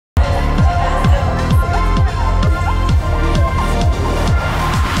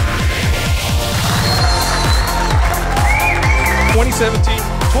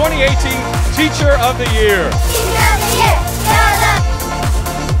2017-2018 Teacher of the Year.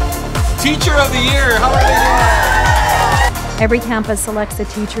 Teacher of the Year, how are they doing? Every campus selects a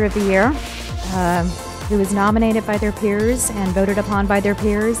Teacher of the Year who is nominated by their peers and voted upon by their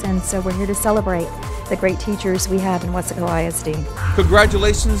peers, and so we're here to celebrate the great teachers we have in Weslaco ISD.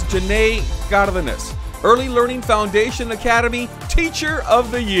 Congratulations, Janae Cardenas, Early Learning Foundation Academy Teacher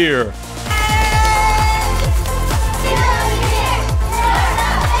of the Year.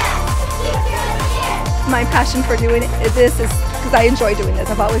 My passion for doing this is because I enjoy doing this.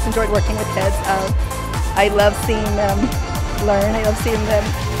 I've always enjoyed working with kids. I love seeing them learn. I love seeing them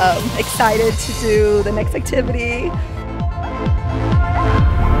excited to do the next activity.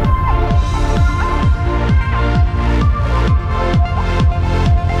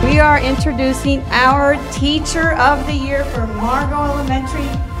 We are introducing our Teacher of the Year for Margot Elementary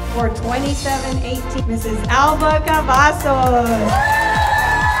for 27-18, Mrs. Alba Cavazos.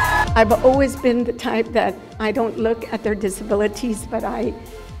 I've always been the type that I don't look at their disabilities, but I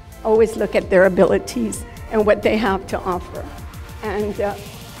always look at their abilities and what they have to offer. And,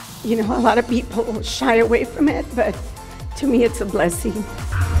 you know, a lot of people shy away from it, but to me it's a blessing.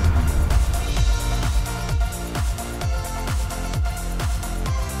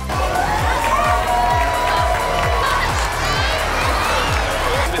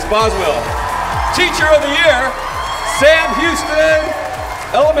 Ms. Boswell, Teacher of the Year, Sam Houston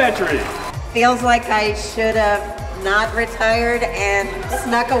Elementary. Feels like I should have not retired and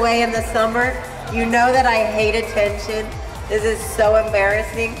snuck away in the summer. You know that I hate attention. This is so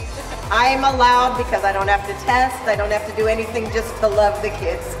embarrassing. I am allowed because I don't have to test, I don't have to do anything, just to love the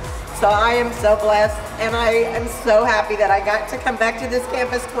kids. So I am so blessed, and I am so happy that I got to come back to this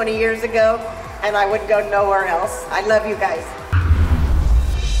campus 20 years ago, and I would go nowhere else. I love you guys.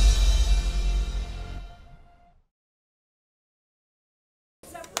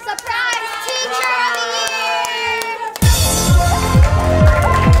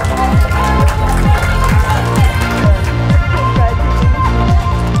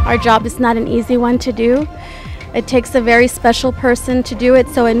 Our job is not an easy one to do. It takes a very special person to do it.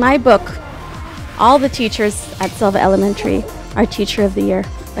 So in my book, all the teachers at Silva Elementary are Teacher of the Year.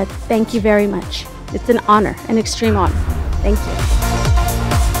 But thank you very much. It's an honor, an extreme honor. Thank you.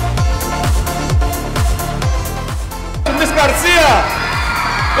 Ms. Garcia,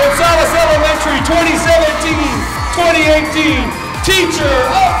 Gonzales Elementary 2017-2018 Teacher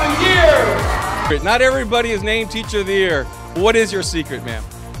of the Year. Not everybody is named Teacher of the Year. What is your secret, ma'am?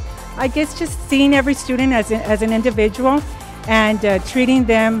 I guess just seeing every student as an individual and treating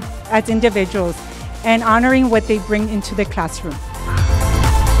them as individuals and honoring what they bring into the classroom.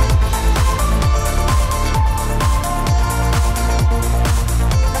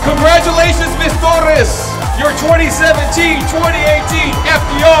 Congratulations, Ms. Torres, your 2017-2018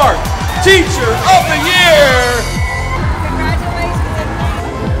 FDR Teacher of the Year.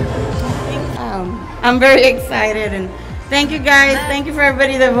 I'm very excited, and thank you guys. Thank you for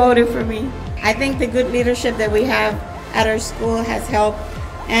everybody that voted for me. I think the good leadership that we have at our school has helped.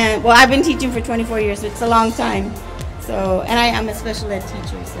 And well, I've been teaching for 24 years, so it's a long time. So, and I'm a special ed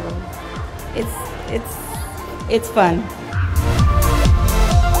teacher, so it's fun.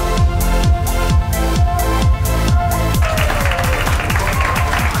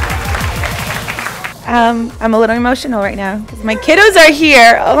 I'm a little emotional right now because my kiddos are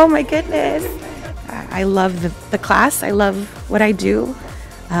here. Oh my goodness. I love the class. I love what I do.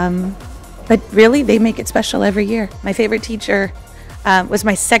 But really, they make it special every year. My favorite teacher was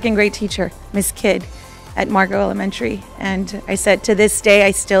my second grade teacher, Miss Kidd, at Margot Elementary. And I said to this day,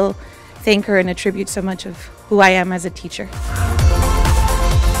 I still thank her and attribute so much of who I am as a teacher.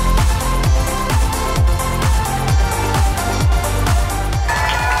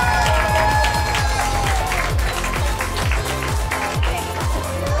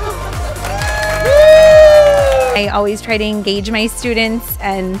 I always try to engage my students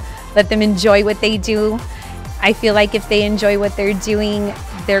and let them enjoy what they do. I feel like if they enjoy what they're doing,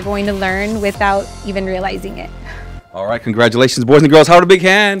 they're going to learn without even realizing it. All right, congratulations, boys and girls. How about a big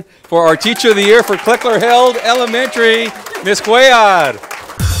hand for our Teacher of the Year for Kleckler-Held Elementary, Ms. Cuellar.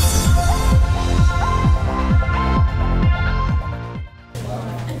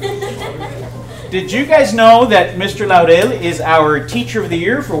 Did you guys know that Mr. Laurel is our Teacher of the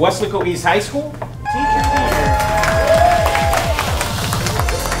Year for Weslaco East High School? Teacher of the Year.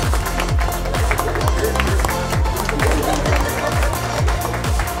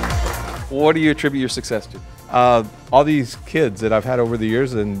 What do you attribute your success to? All these kids that I've had over the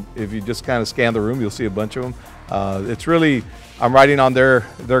years, and if you just kind of scan the room, you'll see a bunch of them. It's really, I'm riding on their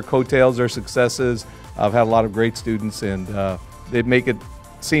coattails, their successes. I've had a lot of great students, and they make it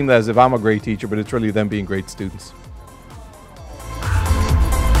seem as if I'm a great teacher, but it's really them being great students.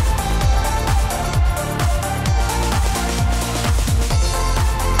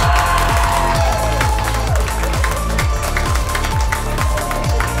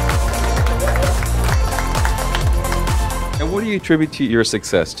 And what do you attribute to your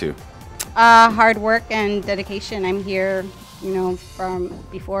success to? Hard work and dedication. I'm here, you know, from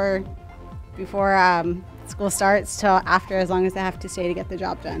before school starts till after, as long as I have to stay to get the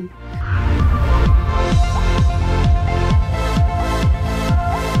job done.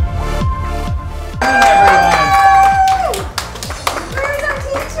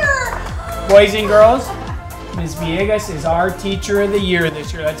 Boys and girls, Ms. Villegas is our Teacher of the Year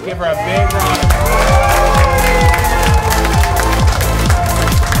this year. Let's give her a big round of applause.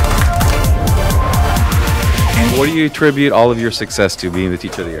 And what do you attribute all of your success to, being the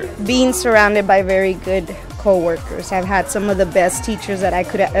Teacher of the Year? Being surrounded by very good co-workers. I've had some of the best teachers that I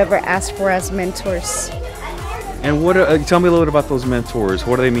could have ever asked for as mentors. And what? Tell me a little bit about those mentors.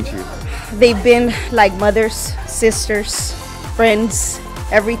 What do they mean to you? They've been like mothers, sisters, friends.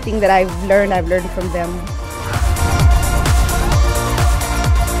 Everything that I've learned from them.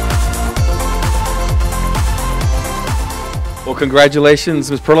 Well,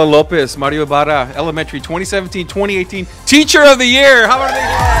 congratulations, Ms. Perla Lopez, Mario Ibarra, Elementary 2017-2018 Teacher of the Year. How are they?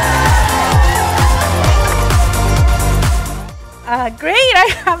 Great.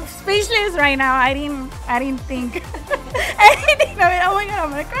 I'm speechless right now. I didn't think anything of it. Oh my God, I'm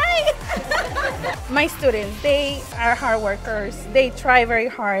gonna cry. My students, they are hard workers. They try very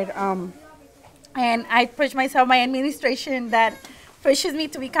hard. And I push myself, my administration that pushes me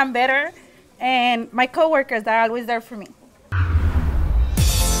to become better, and my coworkers that are always there for me.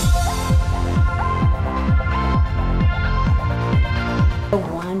 I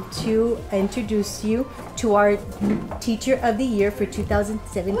want to introduce you to our Teacher of the Year for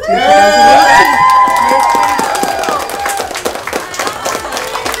 2017-2018.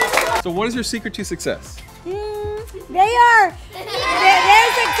 So what is your secret to success? They are.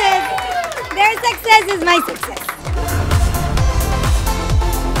 Their success. Their success is my success.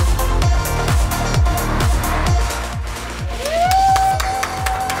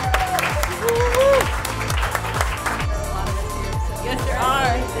 Yes, there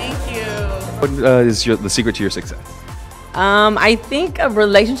are. Thank you. What is the secret to your success? I think a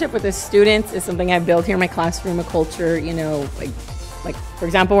relationship with the students is something I built here in my classroom, a culture, you know, like for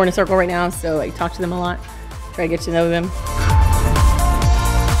example, we're in a circle right now, so I talk to them a lot, try to get to know them.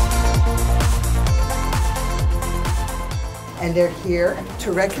 And they're here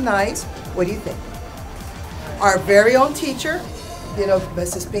to recognize, what do you think? Our very own teacher, you know,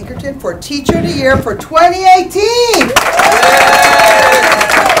 Mrs. Pinkerton, for Teacher of the Year for 2018.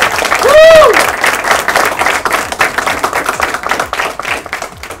 Woo!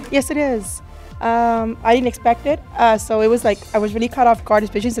 Yes, it is. I didn't expect it, so it was like I was really caught off guard,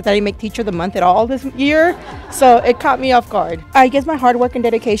 especially since I didn't make Teacher of the Month at all this year. So it caught me off guard. I guess my hard work and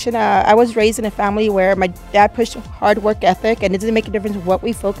dedication. I was raised in a family where my dad pushed hard work ethic, and it doesn't make a difference what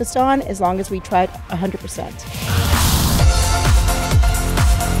we focused on as long as we tried 100%.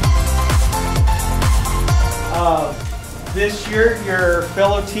 This year, your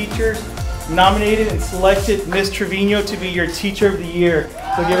fellow teachers nominated and selected Ms. Trevino to be your Teacher of the Year.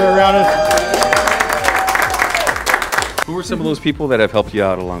 So give her a round of... Who are some of those people that have helped you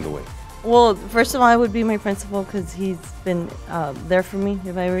out along the way? Well, first of all, I would be my principal, because he's been there for me.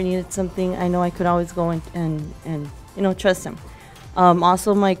 If I ever needed something, I know I could always go and you know, trust him.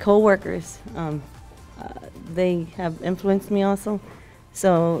 Also, my coworkers, they have influenced me also.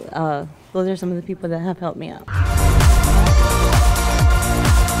 So those are some of the people that have helped me out.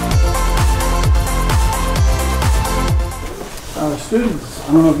 Students,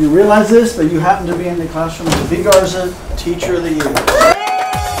 I don't know if you realize this, but you happen to be in the classroom of the V. Garza Teacher of the Year.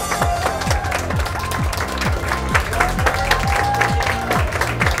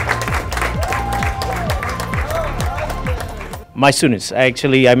 My students,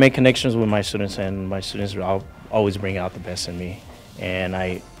 actually, I make connections with my students, and my students always bring out the best in me. And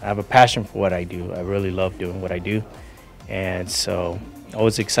I have a passion for what I do. I really love doing what I do. And so,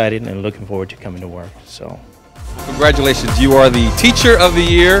 always excited and looking forward to coming to work. So. Congratulations, you are the Teacher of the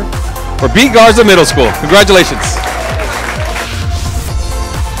Year for B. Garza Middle School. Congratulations.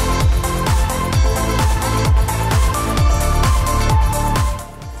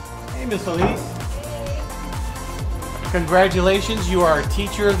 Hey, Miss Elise. Congratulations, you are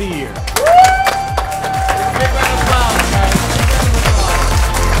Teacher of the Year.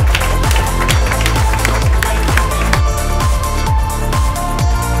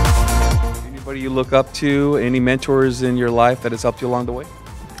 Anybody you look up to? Any mentors in your life that has helped you along the way?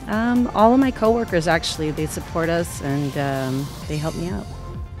 All of my coworkers, actually, they support us and they help me out.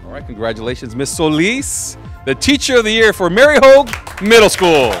 All right, congratulations, Miss Solis, the Teacher of the Year for Mary Hogue Middle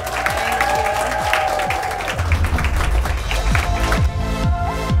School.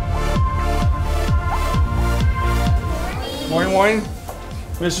 Morning, morning.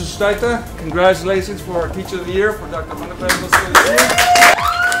 Mr. Staita, congratulations for our Teacher of the Year for Dr. Manifesto Solis.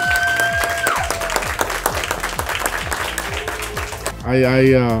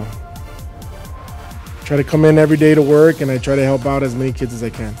 I try to come in every day to work, and I try to help out as many kids as I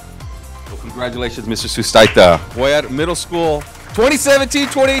can. Well, congratulations, Mr. Sustaita. Weslaco Middle School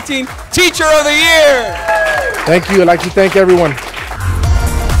 2017-2018 Teacher of the Year. Thank you. I'd like to thank everyone.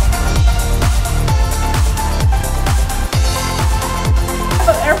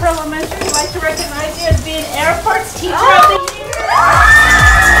 Airport Elementary, I'd like to recognize you as being Airport's Teacher of the Year.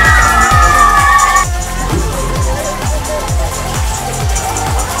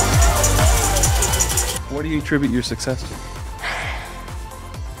 What do you attribute your success to?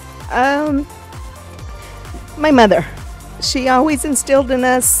 My mother. She always instilled in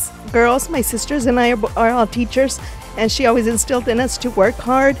us girls, my sisters and I are all teachers, and she always instilled in us to work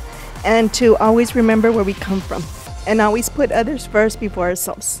hard and to always remember where we come from and always put others first before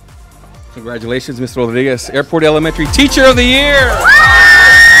ourselves. Congratulations, Mr. Rodriguez, Airport Elementary Teacher of the Year.